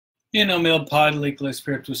En nombre del Padre, del Hijo y del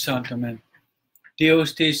Espíritu Santo. Amén.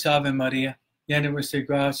 Dios te salve María, llena eres de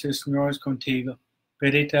gracia, el Señor es contigo.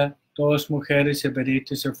 Bendita todas mujeres y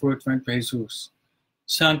bendito es el fruto de tu Jesús.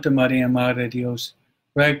 Santa María, Madre de Dios,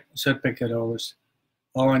 ruega por nosotros pecadores,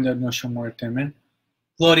 ahora y en nuestra muerte. Amén.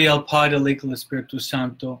 Gloria al Padre, al Hijo y al Espíritu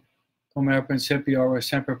Santo, como era al principio, ahora y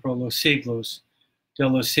siempre, por los siglos de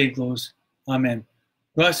los siglos. Amén.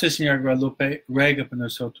 Gracias, Señor Guadalupe, ruega por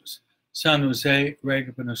nosotros. San José,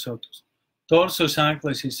 ruega por nosotros. Todos los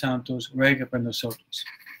ángeles y santos, ruega por nosotros.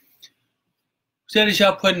 Ustedes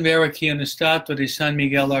ya pueden ver aquí una estatua de San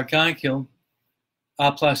Miguel Arcángel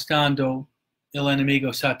aplastando el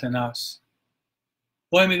enemigo Satanás.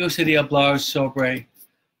 Hoy me gustaría hablar sobre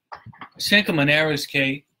 5 maneras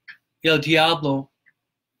que el diablo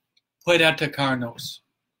puede atacarnos.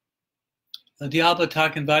 El diablo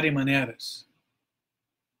ataca en varias maneras.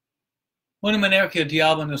 Una manera que el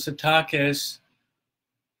diablo nos ataca es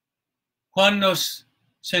cuando nos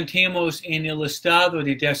sentimos en el estado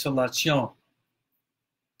de desolación.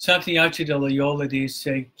 Santiago de Loyola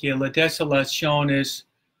dice que la desolación es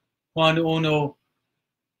cuando uno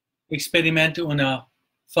experimenta una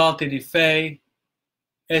falta de fe,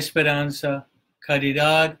 esperanza,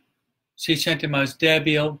 caridad, se siente más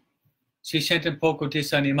débil, se siente un poco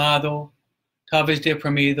desanimado, tal vez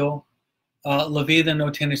deprimido. La vida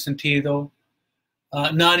no tiene sentido,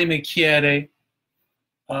 nadie me quiere,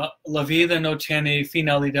 la vida no tiene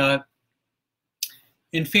finalidad.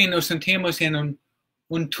 En fin, nos sentimos en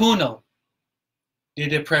un túnel de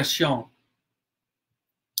depresión.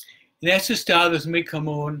 En ese estado es muy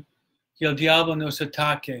común que el diablo nos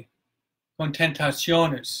ataque con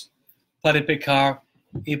tentaciones para pecar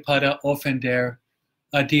y para ofender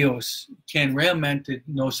a Dios, quien realmente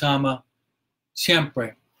nos ama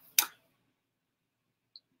siempre.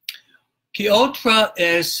 Que otra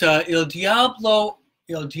es el diablo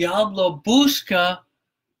busca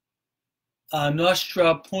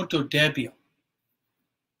nuestro punto débil.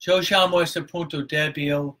 Yo llamo ese punto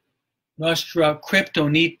débil nuestra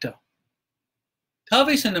kriptonita. Tal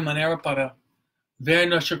vez una manera para ver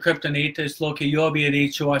nuestra kriptonita es lo que yo había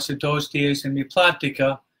dicho hace 2 días en mi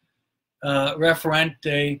plática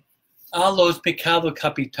referente a los pecados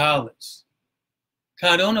capitales.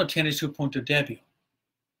 Cada uno tiene su punto débil.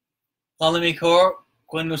 A lo mejor,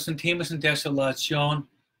 cuando nos sentimos en desolación,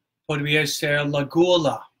 podría ser la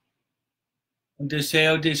gula, un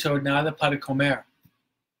deseo desordenado para comer,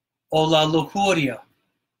 o la lujuria,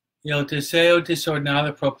 el deseo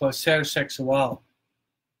desordenado por placer sexual,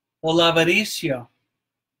 o la avaricia,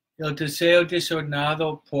 el deseo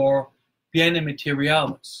desordenado por bienes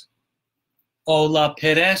materiales, o la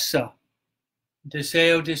pereza,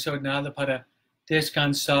 deseo desordenado para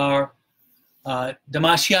descansar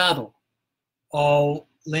demasiado. O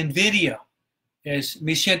la envidia es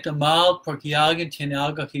me siento mal porque alguien tiene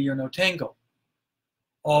algo que yo no tengo.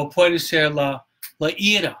 O puede ser la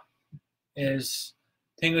ira, es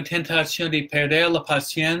tengo tentación de perder la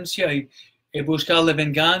paciencia y buscar la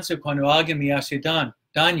venganza cuando alguien me hace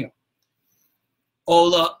daño.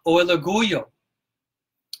 O el orgullo,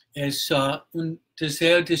 es un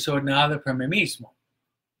deseo desordenado por mí mismo,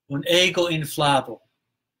 un ego inflado.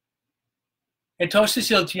 Entonces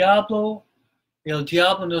el diablo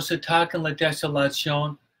nos ataca en la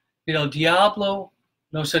desolación, pero el diablo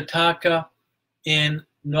nos ataca en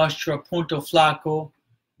nuestro punto flaco,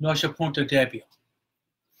 nuestro punto débil.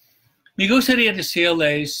 Me gustaría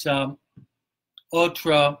decirles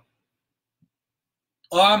otra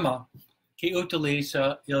arma que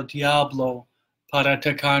utiliza el diablo para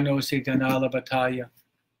atacarnos y ganar la batalla.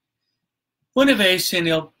 Una vez en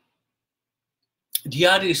el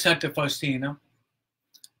diario de Santa Faustina,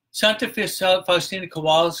 Santa Faustina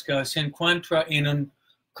Kowalska se encuentra en un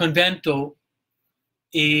convento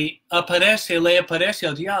y le aparece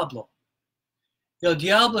el diablo. El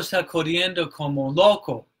diablo está corriendo como un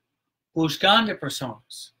loco, buscando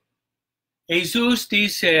personas. Jesús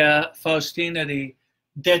dice a Faustina de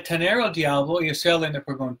detener al diablo y hacerle una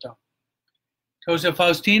pregunta. Entonces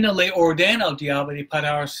Faustina le ordena al diablo de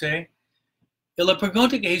pararse. Y la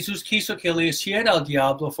pregunta que Jesús quiso que le hiciera al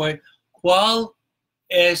diablo fue, ¿cuál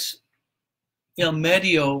es el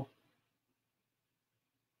medio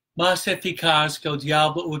más eficaz que el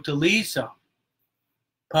diablo utiliza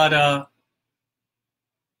para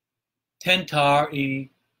tentar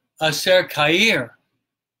y hacer caer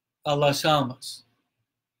a las almas?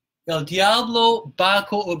 El diablo,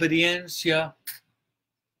 bajo obediencia,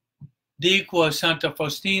 dijo a Santa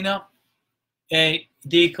Faustina,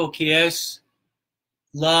 dijo que es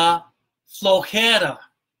la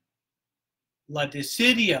flojera, la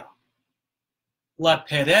desidia, la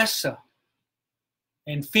pereza,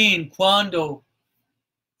 En fin, cuando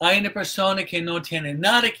hay una persona que no tiene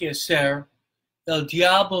nada que hacer, el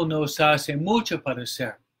diablo nos hace mucho para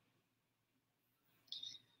hacer.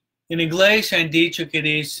 En inglés han dicho que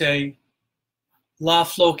dice la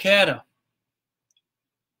flojera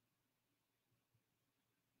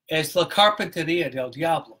es la carpintería del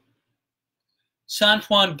diablo. San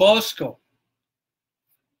Juan Bosco.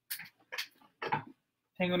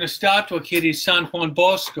 Tengo una estatua que dice San Juan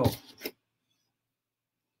Bosco.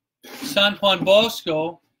 San Juan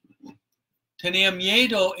Bosco tenía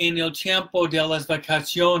miedo en el tiempo de las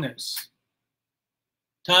vacaciones.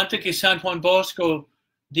 Tanto que San Juan Bosco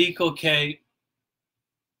dijo que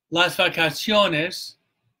las vacaciones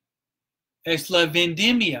es la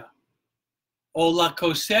vendimia o la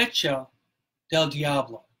cosecha del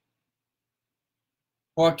diablo.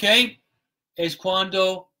 ¿Por qué? Es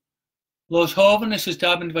cuando los jóvenes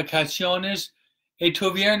estaban de vacaciones y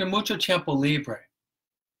tuvieron mucho tiempo libre.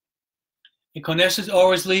 Y con esas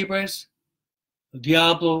horas libres, el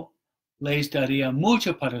diablo les daría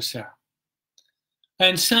mucho para hacer.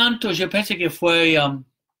 En santos, yo pensé que fue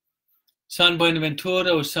San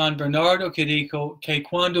Buenaventura o San Bernardo que dijo que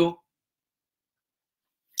cuando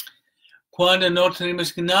no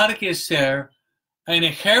tenemos nada que hacer, hay un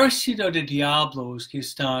ejército de diablos que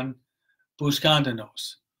están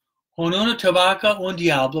buscándonos. Con una tabaca, un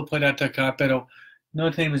diablo puede atacar, pero no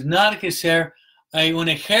tenemos nada que hacer. Hay un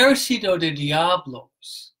ejército de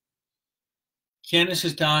diablos quienes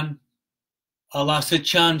están a la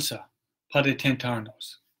asechanza para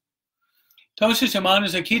tentarnos. Entonces,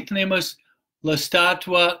 hermanos, aquí tenemos la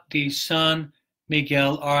estatua de San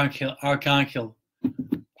Miguel Arcángel.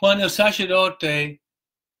 Cuando el sacerdote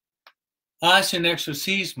hace un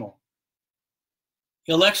exorcismo,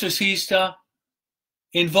 el exorcista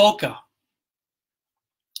invoca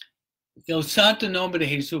el santo nombre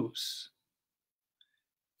de Jesús,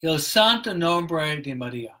 el santo nombre de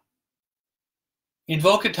María.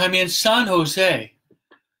 Invoca también San José.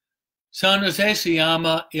 San José se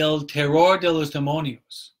llama el terror de los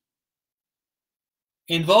demonios.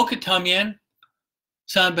 Invoca también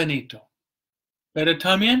San Benito. Pero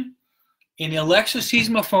también en el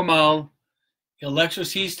exorcismo formal, el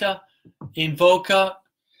exorcista invoca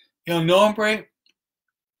el nombre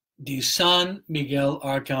de San Miguel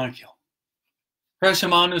Arcángel. Pues,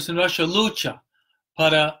 hermanos, en nuestra lucha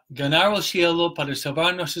para ganar el cielo, para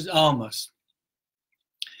salvar nuestras almas,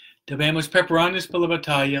 debemos prepararnos para la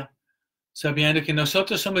batalla, sabiendo que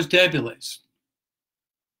nosotros somos débiles,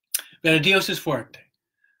 pero Dios es fuerte.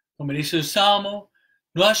 Como dice el Salmo,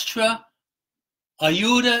 nuestra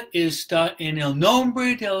ayuda está en el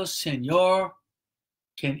nombre del Señor,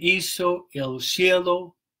 quien hizo el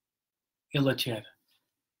cielo y la tierra.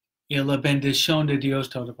 Y la bendición de Dios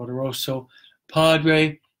Todopoderoso,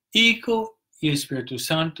 Padre, Hijo y Espíritu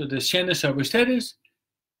Santo, descienda sobre ustedes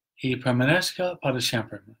y permanezca para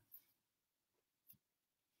siempre.